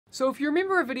So if you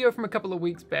remember a video from a couple of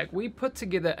weeks back, we put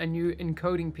together a new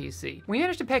encoding PC. We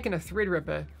managed to pack in a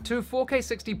Threadripper, 2 4K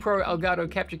 60 Pro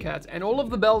Elgato capture cards, and all of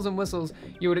the bells and whistles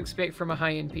you would expect from a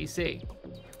high-end PC.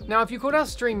 Now, if you caught our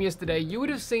stream yesterday, you would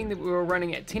have seen that we were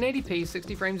running at 1080p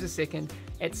 60 frames a second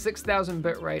at 6000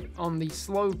 bitrate on the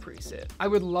slow preset. I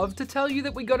would love to tell you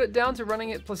that we got it down to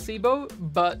running at placebo,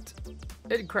 but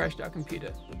it crashed our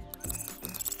computer.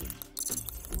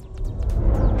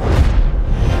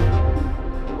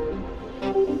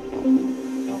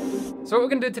 So what we're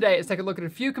going to do today is take a look at a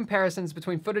few comparisons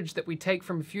between footage that we take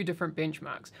from a few different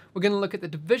benchmarks. We're going to look at the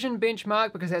Division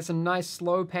benchmark because it has some nice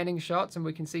slow panning shots and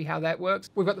we can see how that works.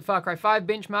 We've got the Far Cry 5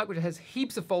 benchmark, which has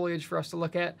heaps of foliage for us to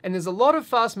look at. And there's a lot of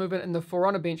fast movement in the For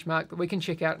Honor benchmark that we can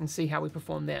check out and see how we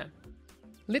perform there.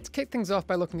 Let's kick things off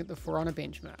by looking at the For Honor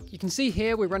benchmark. You can see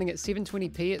here we're running at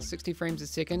 720p at 60 frames a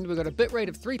second. We've got a bitrate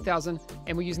of 3000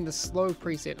 and we're using the slow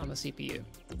preset on the CPU.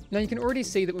 Now you can already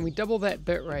see that when we double that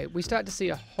bitrate, we start to see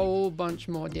a whole bunch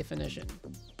more definition.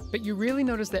 But you really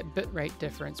notice that bitrate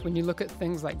difference when you look at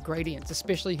things like gradients,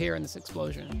 especially here in this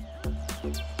explosion.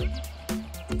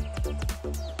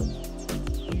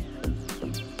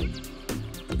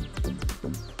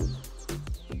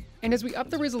 And as we up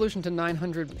the resolution to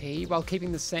 900p while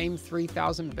keeping the same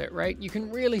 3000 bitrate, you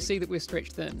can really see that we're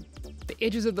stretched thin. The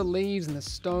edges of the leaves and the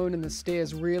stone and the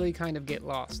stairs really kind of get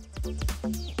lost.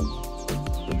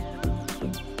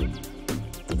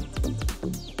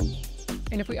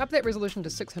 And if we up that resolution to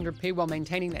 600p while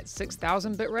maintaining that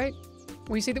 6000 bitrate,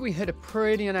 we see that we hit a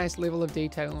pretty nice level of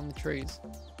detail on the trees.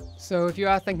 So if you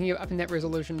are thinking of upping that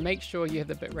resolution, make sure you have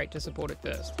the bitrate to support it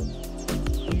first.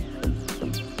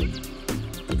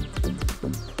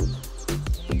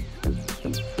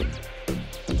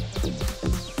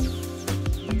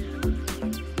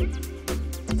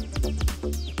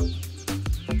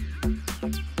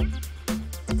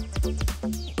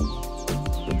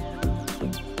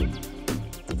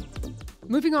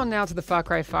 Moving on now to the Far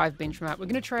Cry 5 benchmark, we're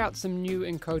going to try out some new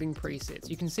encoding presets.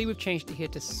 You can see we've changed it here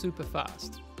to super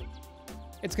fast.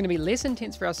 It's going to be less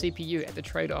intense for our CPU at the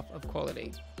trade-off of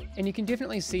quality. And you can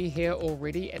definitely see here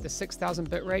already at the 6000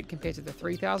 bitrate compared to the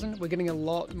 3000, we're getting a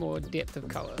lot more depth of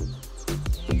color.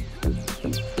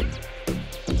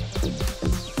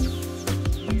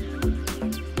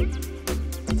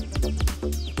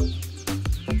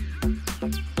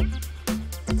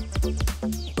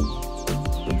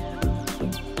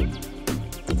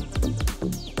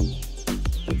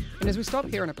 And as we stop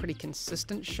here on a pretty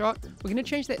consistent shot, we're going to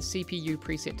change that CPU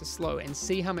preset to slow and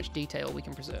see how much detail we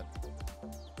can preserve.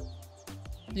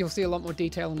 You'll see a lot more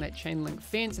detail in that chain link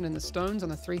fence and in the stones on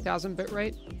the 3000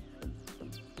 bitrate.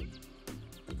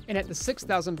 And at the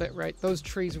 6000 bitrate, those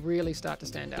trees really start to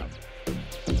stand out.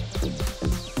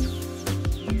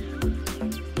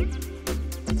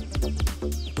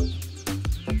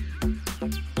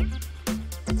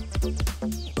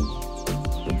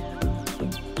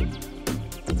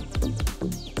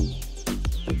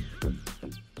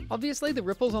 Obviously, the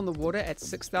ripples on the water at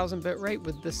 6000 bitrate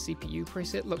with this CPU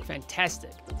preset look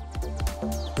fantastic.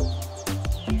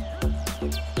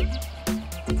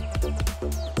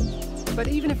 But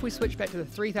even if we switch back to the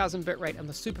 3000 bitrate and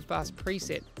the super fast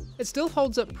preset, it still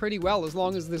holds up pretty well as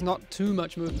long as there's not too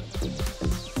much movement.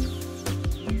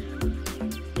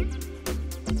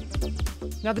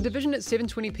 Now the Division at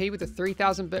 720p with the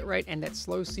 3000 bitrate and that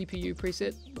slow CPU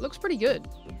preset looks pretty good.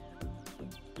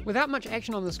 Without much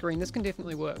action on the screen, this can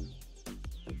definitely work.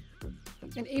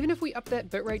 And even if we up that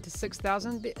bitrate to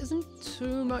 6000, there isn't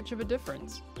too much of a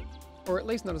difference. Or at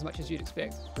least not as much as you'd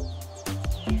expect.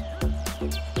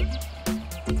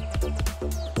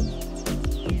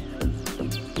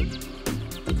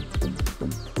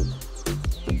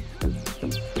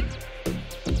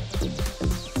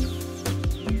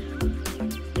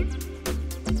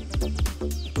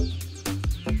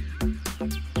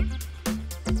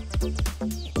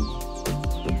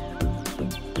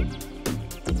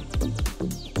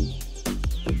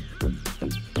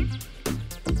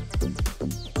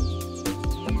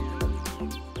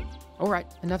 Alright,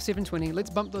 enough 720, let's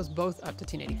bump those both up to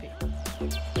 1080p.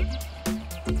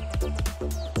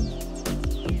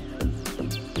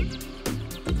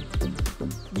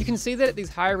 You can see that at these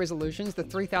higher resolutions, the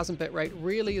 3000 bitrate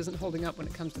really isn't holding up when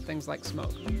it comes to things like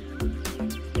smoke.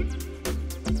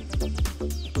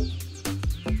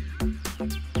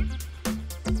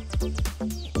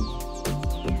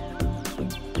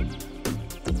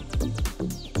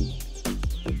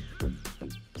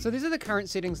 So these are the current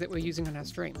settings that we're using on our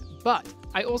stream. But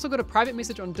I also got a private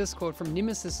message on Discord from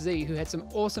NemisizZ who had some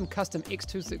awesome custom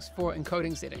X264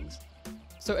 encoding settings.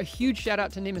 So a huge shout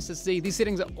out to NemisizZ. These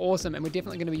settings are awesome and we're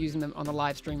definitely going to be using them on the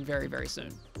live stream very, very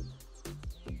soon.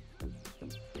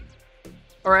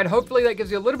 Alright, hopefully that gives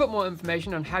you a little bit more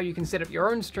information on how you can set up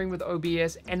your own stream with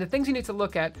OBS and the things you need to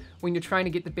look at when you're trying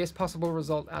to get the best possible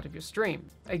result out of your stream.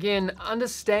 Again,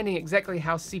 understanding exactly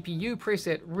how CPU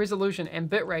preset, resolution, and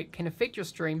bitrate can affect your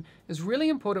stream is really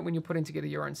important when you're putting together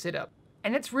your own setup.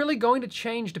 And it's really going to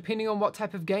change depending on what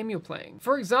type of game you're playing.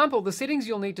 For example, the settings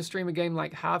you'll need to stream a game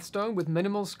like Hearthstone with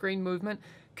minimal screen movement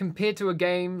compared to a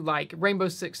game like Rainbow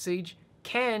Six Siege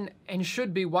can and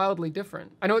should be wildly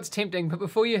different. I know it's tempting, but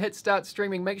before you hit start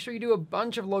streaming, make sure you do a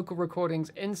bunch of local recordings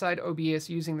inside OBS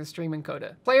using the stream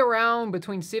encoder. Play around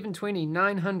between 720,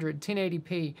 900,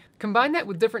 1080p. Combine that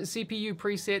with different CPU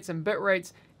presets and bit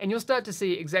rates, and you'll start to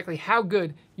see exactly how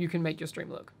good you can make your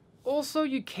stream look. Also,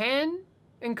 you can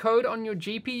encode on your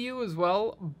GPU as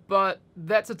well, but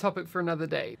that's a topic for another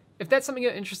day. If that's something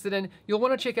you're interested in, you'll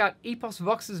want to check out Epos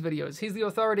Vox's videos. He's the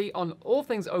authority on all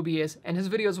things OBS, and his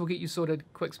videos will get you sorted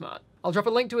quick smart. I'll drop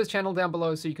a link to his channel down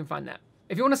below so you can find that.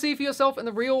 If you want to see for yourself in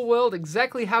the real world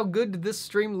exactly how good this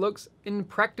stream looks in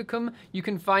practicum, you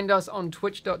can find us on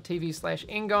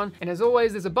twitch.tv/NGON. And as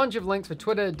always, there's a bunch of links for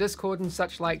Twitter, Discord, and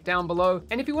such like down below.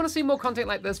 And if you want to see more content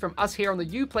like this from us here on the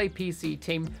UPlayPC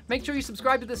team, make sure you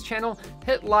subscribe to this channel,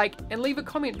 hit like, and leave a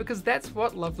comment because that's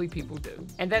what lovely people do.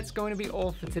 And that's going to be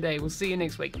all for today. We'll see you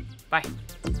next week. Bye.